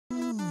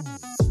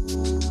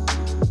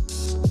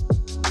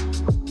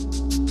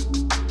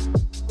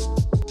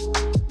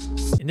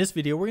this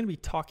video, we're going to be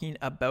talking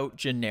about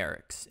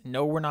generics.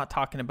 No, we're not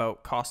talking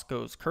about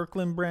Costco's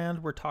Kirkland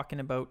brand. We're talking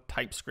about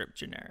TypeScript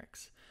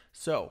generics.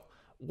 So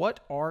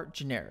what are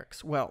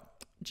generics? Well,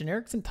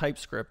 generics in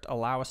TypeScript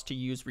allow us to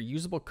use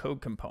reusable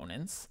code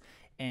components,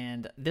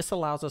 and this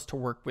allows us to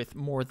work with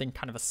more than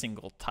kind of a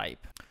single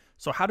type.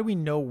 So how do we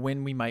know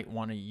when we might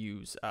want to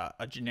use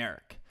a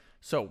generic?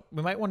 So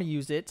we might want to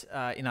use it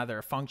in either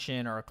a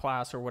function or a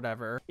class or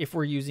whatever if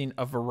we're using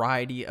a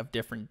variety of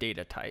different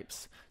data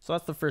types. So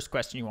that's the first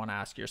question you want to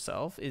ask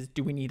yourself is,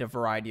 do we need a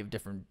variety of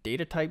different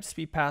data types to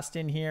be passed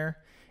in here?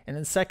 And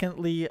then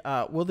secondly,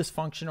 will this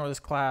function or this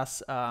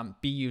class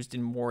be used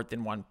in more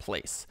than one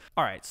place?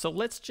 All right, so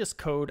let's just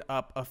code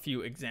up a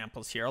few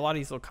examples here. A lot of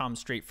these will come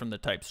straight from the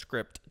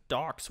TypeScript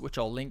docs, which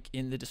I'll link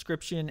in the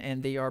description,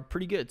 and they are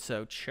pretty good,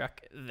 so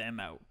check them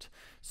out.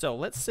 So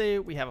let's say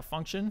we have a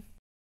function,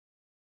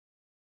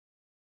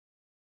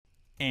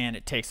 and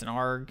it takes an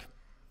arg,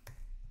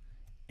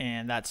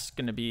 and that's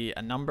going to be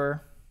a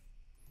number,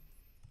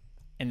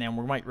 and then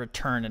we might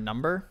return a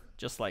number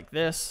just like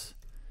this,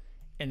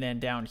 and then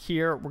down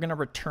here we're going to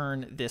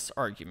return this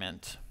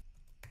argument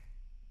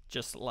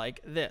just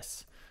like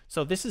this.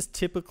 So this is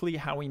typically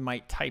how we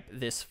might type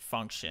this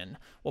function.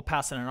 We'll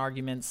pass in an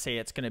argument, say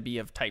it's going to be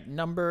of type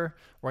number.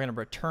 We're going to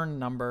return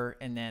number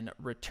and then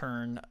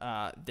return,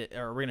 or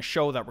we're going to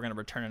show that we're going to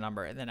return a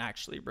number and then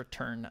actually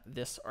return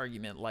this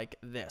argument like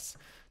this.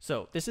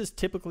 So this is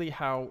typically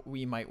how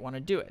we might want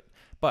to do it.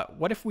 But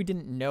what if we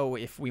didn't know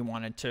if we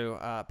wanted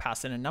to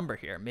pass in a number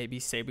here?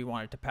 Maybe say we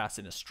wanted to pass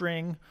in a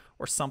string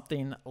or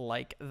something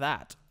like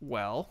that.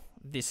 Well,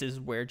 this is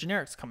where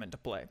generics come into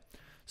play.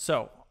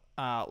 So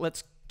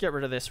let's get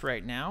rid of this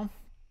right now.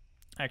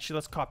 Actually,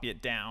 let's copy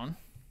it down.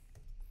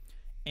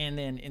 And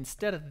then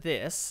instead of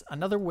this,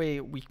 another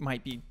way we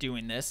might be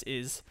doing this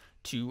is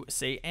to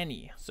say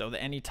any. So the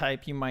any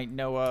type you might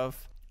know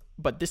of,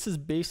 but this is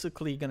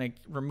basically going to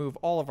remove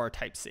all of our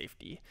type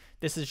safety.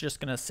 This is just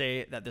going to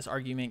say that this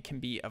argument can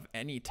be of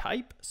any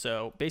type.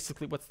 So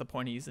basically, what's the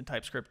point of using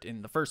TypeScript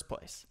in the first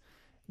place?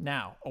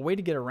 Now, a way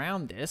to get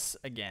around this,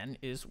 again,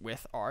 is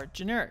with our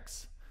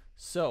generics.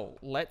 So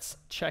let's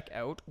check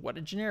out what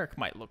a generic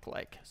might look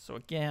like. So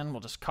again, we'll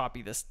just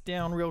copy this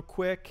down real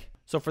quick.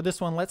 So for this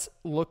one, let's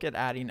look at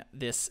adding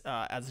this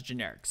as a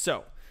generic.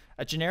 So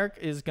a generic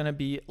is going to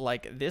be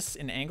like this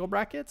in angle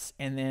brackets,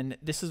 and then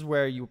this is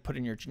where you put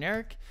in your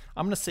generic.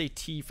 I'm going to say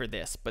T for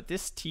this, but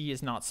this T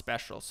is not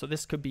special. So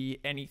this could be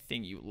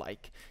anything you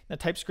like. In the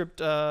TypeScript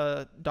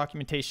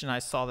documentation, I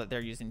saw that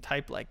they're using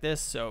type like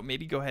this, so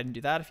maybe go ahead and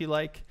do that if you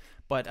like.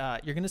 But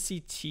you're going to see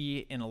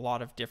T in a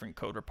lot of different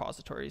code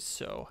repositories,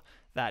 so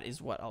that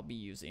is what I'll be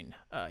using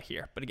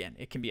here. But again,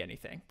 it can be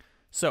anything.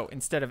 So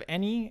instead of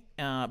any,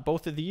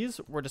 both of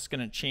these, we're just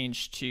going to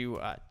change to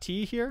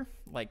T here,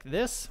 like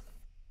this.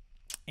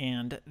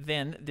 And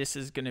then this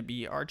is going to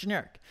be our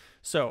generic.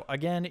 So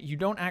again, you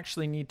don't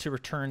actually need to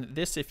return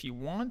this if you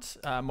want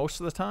most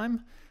of the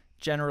time.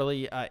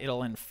 Generally,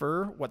 it'll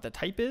infer what the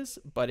type is.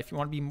 But if you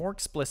want to be more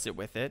explicit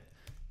with it,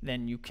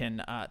 then you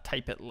can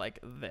type it like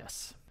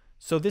this.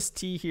 So this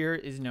T here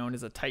is known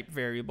as a type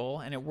variable,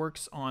 and it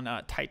works on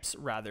types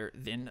rather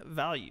than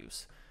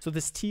values. So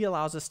this T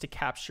allows us to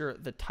capture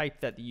the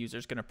type that the user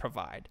is going to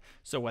provide.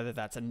 So whether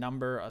that's a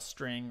number, a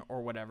string,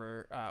 or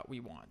whatever we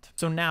want.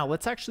 So now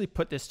let's actually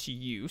put this to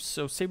use.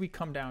 So say we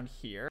come down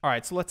here. All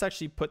right, so let's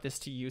actually put this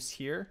to use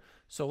here.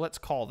 So let's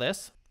call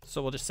this.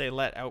 So we'll just say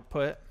let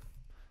output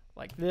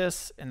like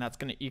this, and that's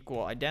going to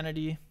equal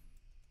identity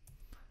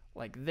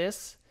like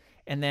this.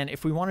 And then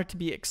if we wanted to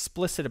be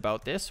explicit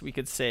about this, we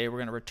could say we're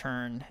going to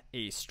return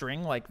a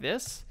string like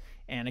this.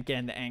 And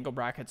again, the angle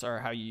brackets are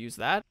how you use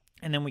that.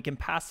 And then we can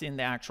pass in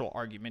the actual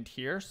argument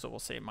here. So we'll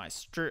say my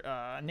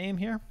name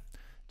here,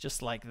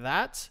 just like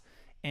that.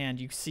 And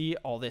you see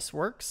all this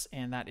works,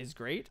 and that is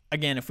great.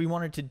 Again, if we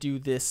wanted to do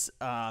this,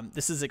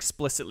 this is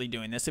explicitly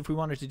doing this. If we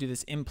wanted to do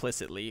this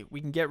implicitly,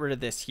 we can get rid of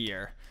this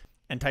here,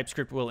 and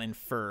TypeScript will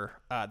infer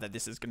that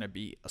this is going to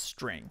be a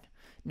string.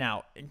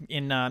 Now,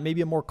 in maybe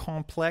a more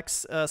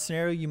complex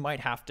scenario, you might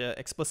have to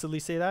explicitly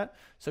say that.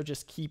 So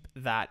just keep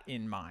that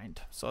in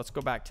mind. So let's go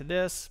back to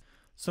this.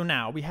 So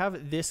now we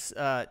have this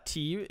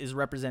T is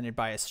represented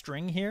by a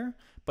string here,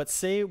 but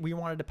say we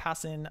wanted to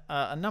pass in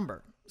a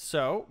number.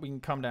 So we can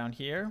come down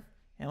here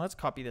and let's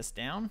copy this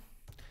down,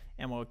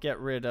 and we'll get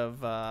rid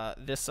of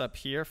this up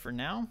here for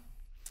now.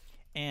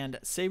 And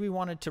say we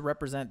wanted to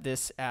represent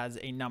this as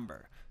a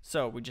number.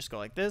 So we just go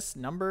like this,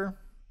 number.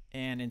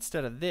 And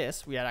instead of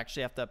this, we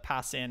actually have to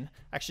pass in,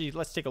 actually,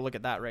 let's take a look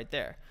at that right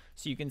there.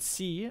 So you can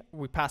see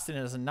we passed in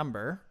it as a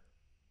number,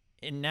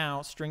 and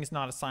now string is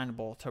not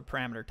assignable to a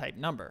parameter type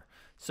number.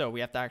 So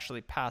we have to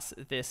actually pass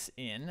this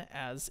in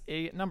as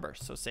a number.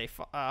 So say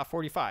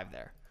 45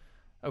 there.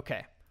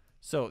 Okay,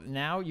 so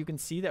now you can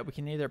see that we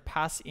can either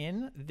pass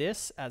in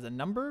this as a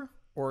number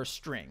or a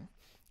string,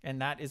 and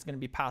that is going to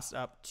be passed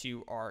up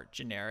to our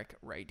generic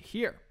right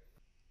here.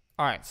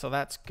 All right, so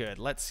that's good.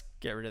 Let's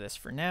get rid of this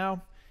for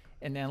now.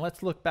 And then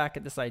let's look back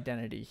at this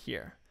identity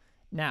here.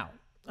 Now,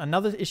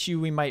 Another issue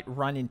we might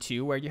run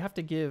into where you have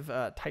to give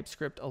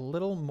TypeScript a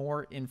little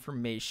more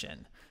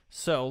information.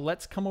 So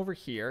let's come over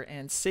here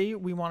and say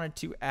we wanted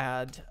to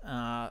add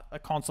a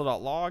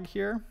console.log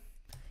here,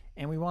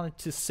 and we wanted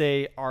to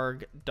say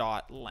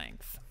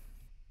arg.length.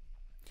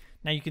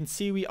 Now you can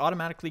see we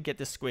automatically get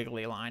this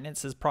squiggly line. It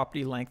says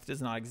property length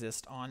does not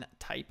exist on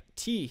type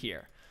T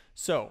here.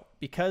 So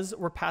because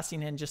we're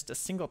passing in just a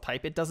single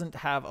type, it doesn't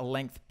have a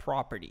length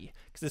property,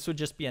 because this would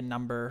just be a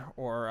number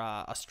or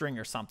a string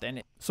or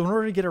something. So in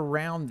order to get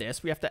around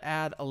this, we have to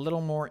add a little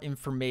more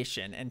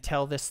information and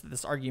tell this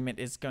argument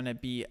is going to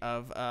be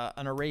of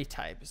an array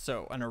type.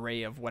 So an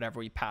array of whatever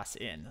we pass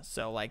in.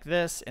 So like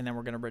this, and then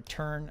we're going to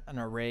return an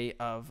array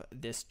of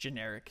this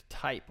generic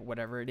type,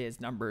 whatever it is,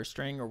 number,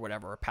 string, or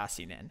whatever we're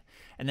passing in.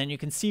 And then you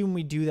can see when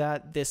we do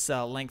that, this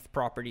length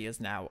property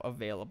is now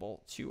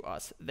available to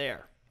us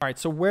there. All right,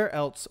 so where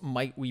else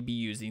might we be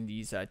using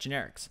these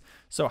generics?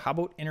 So how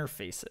about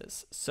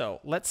interfaces? So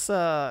let's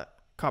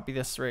copy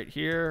this right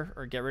here,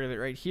 or get rid of it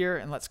right here,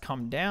 and let's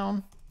come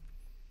down.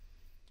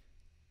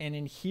 And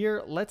in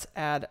here, let's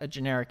add a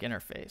generic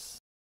interface.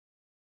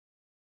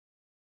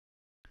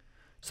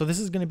 So this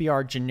is going to be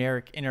our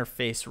generic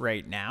interface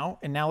right now.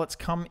 And now let's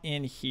come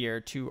in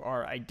here to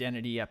our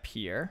identity up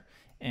here,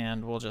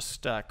 and we'll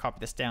just copy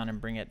this down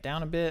and bring it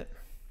down a bit.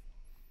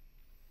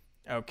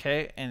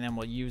 Okay, and then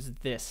we'll use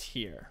this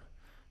here.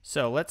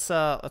 So let's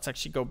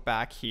actually go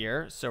back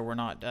here, so we're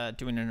not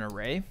doing an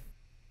array,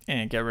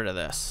 and get rid of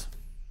this.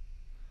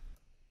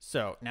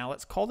 So now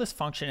let's call this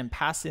function and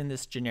pass in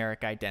this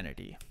generic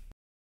identity.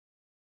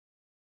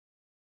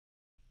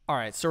 All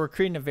right, so we're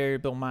creating a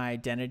variable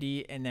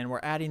myIdentity, and then we're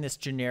adding this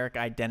generic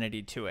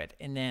identity to it.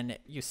 And then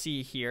you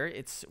see here,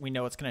 we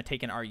know it's going to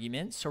take an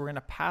argument, so we're going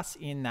to pass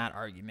in that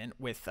argument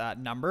with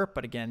number.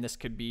 But again, this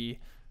could be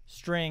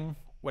string,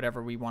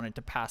 whatever we wanted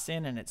to pass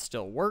in, and it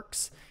still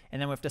works.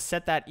 And then we have to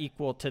set that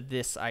equal to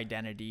this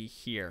identity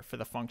here for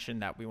the function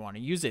that we want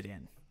to use it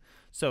in.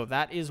 So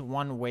that is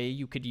one way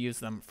you could use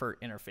them for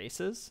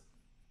interfaces.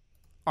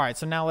 All right,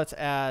 so now let's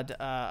add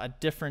a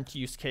different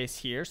use case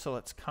here. So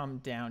let's come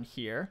down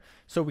here.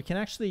 So we can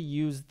actually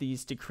use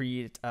these to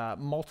create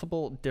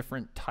multiple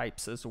different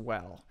types as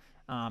well,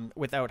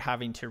 without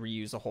having to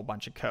reuse a whole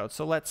bunch of code.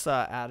 So let's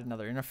add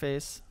another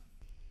interface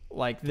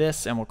like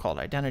this, and we'll call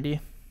it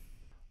identity.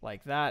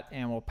 Like that,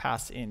 and we'll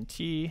pass in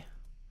T.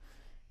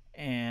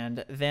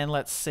 And then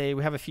let's say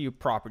we have a few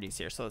properties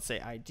here. So let's say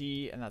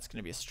ID, and that's going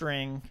to be a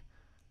string.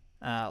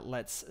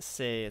 Let's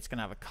say it's going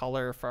to have a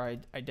color for our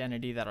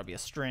identity. That'll be a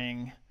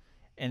string.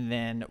 And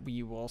then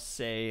we will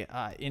say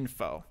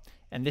info.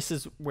 And this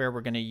is where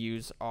we're going to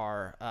use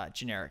our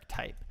generic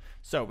type.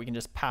 So we can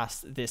just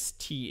pass this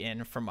T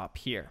in from up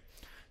here.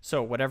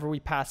 So whatever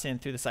we pass in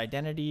through this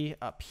identity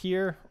up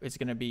here is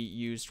going to be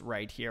used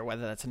right here,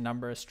 whether that's a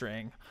number, a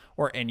string,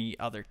 or any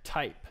other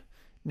type.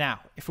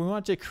 Now, if we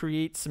want to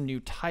create some new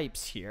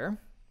types here,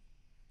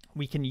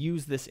 we can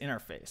use this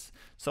interface.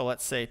 So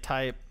let's say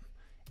type,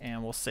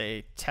 and we'll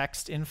say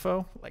text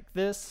info like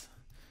this,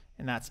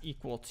 and that's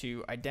equal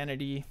to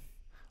identity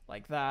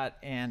like that.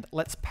 And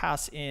let's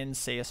pass in,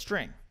 say, a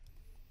string.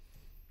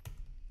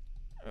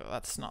 Oh,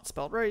 that's not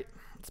spelled right.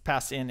 Let's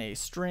pass in a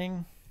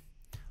string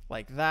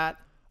like that.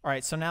 All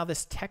right, so now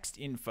this text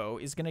info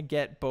is going to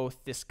get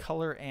both this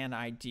color and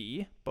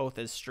ID, both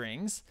as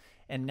strings,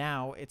 and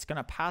now it's going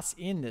to pass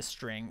in this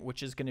string,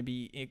 which is going to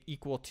be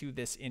equal to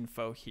this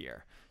info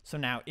here. So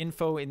now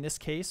info in this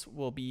case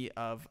will be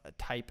of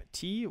type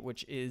T,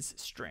 which is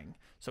string.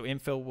 So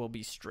info will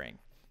be string.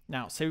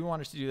 Now, say we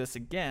wanted to do this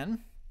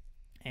again,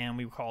 and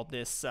we called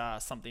this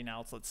something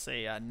else, let's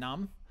say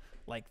num,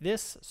 like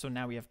this. So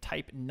now we have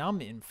type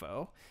num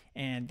info,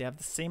 and they have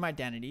the same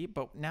identity,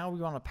 but now we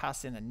want to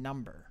pass in a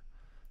number.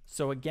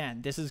 So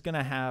again, this is going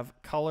to have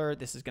color,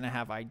 this is going to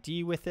have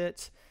ID with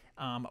it,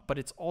 but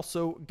it's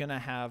also going to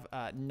have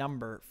a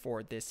number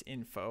for this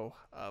info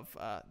of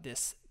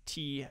this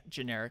T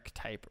generic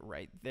type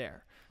right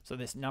there. So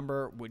this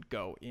number would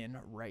go in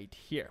right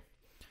here.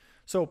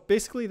 So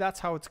basically that's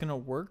how it's going to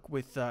work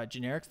with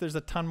generics. There's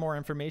a ton more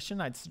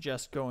information. I'd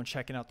suggest going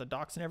checking out the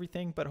docs and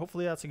everything, but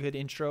hopefully that's a good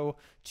intro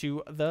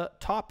to the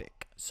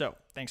topic. So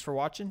thanks for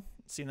watching.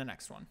 See you in the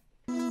next one.